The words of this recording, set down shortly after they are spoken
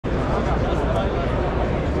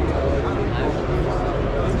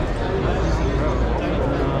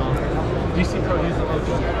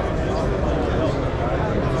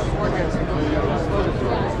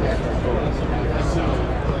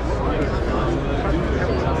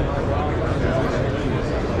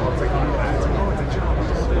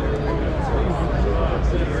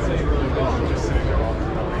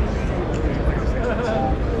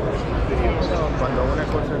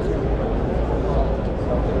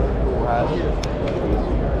What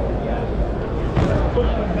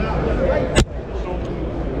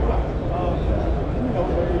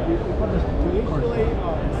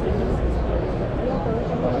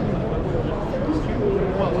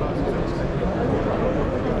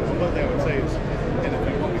they would say is, and if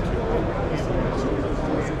you want me to,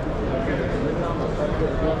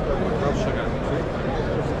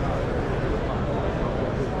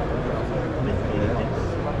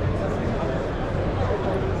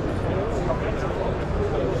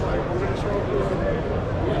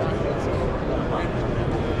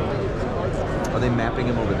 Are they mapping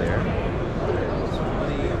him over there?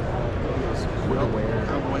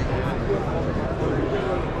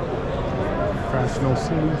 Professional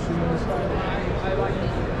solutions.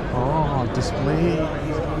 Oh, display.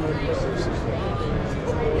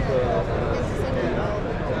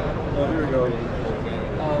 oh, here we go.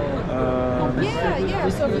 Yeah.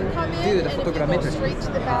 So if you come in and if you go straight to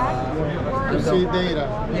the back, You see data.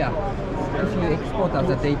 Yeah. If you export as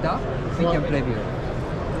a data, we can preview.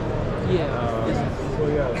 So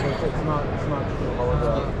yeah, so it's not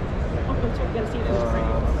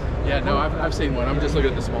Yeah, no, I've seen one. I'm just looking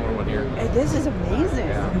at the smaller one here. Hey, this is amazing.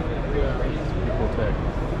 Cool tech.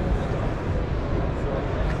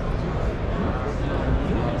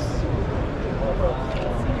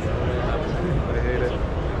 I hate it.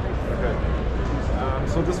 Okay.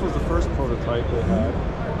 So this was the first prototype they had.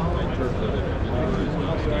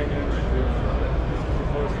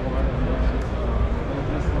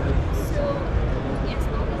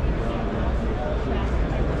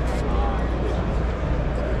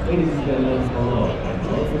 Ladies and gentlemen, hello, and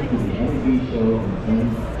welcome to the NAB show and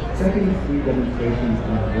second free demonstrations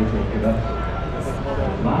on virtual production.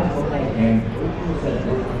 Live mobile and virtual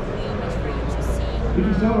setup. We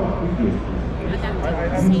can start off previous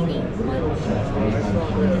using virtual sets based on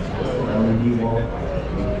Sony's LED wall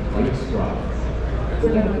with great strides. The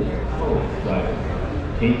benefits are right.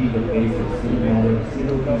 Changing the face of cinematic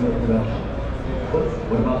single-camera production. But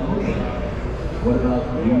what about motion? What about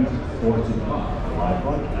news, sports, and pop? Live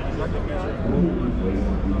broadcast.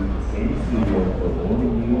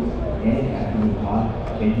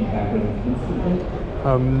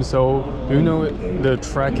 So you know the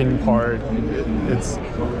tracking part, it's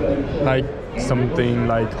like something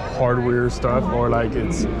like hardware stuff, or like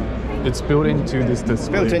it's built into this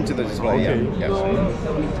display. Built into the display, okay. yeah.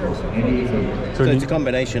 So it's a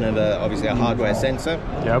combination of obviously a hardware sensor,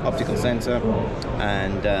 Yep. optical sensor,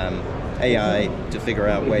 and AI to figure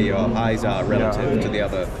out where your eyes are relative to the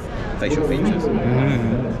other facial features.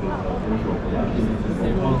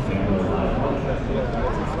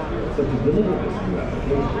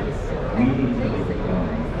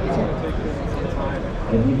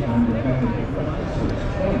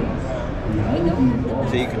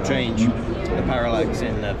 So you can change the parallax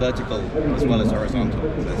in vertical as well as horizontal.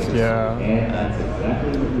 So yeah.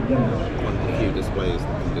 One of the few displays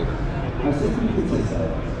that can do that.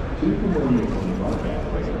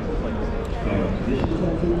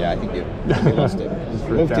 Yeah, I think you lost it.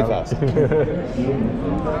 Moved too fast. Can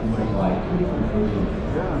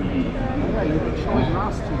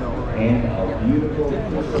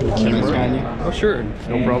I scan you? Oh, sure.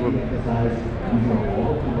 No problem.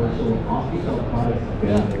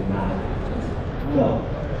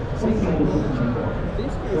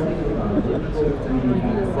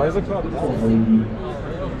 Why is it called?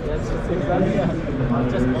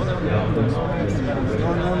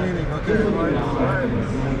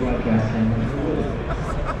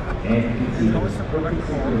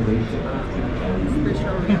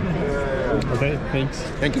 Okay, thanks.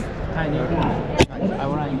 Thank you. I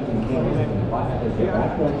want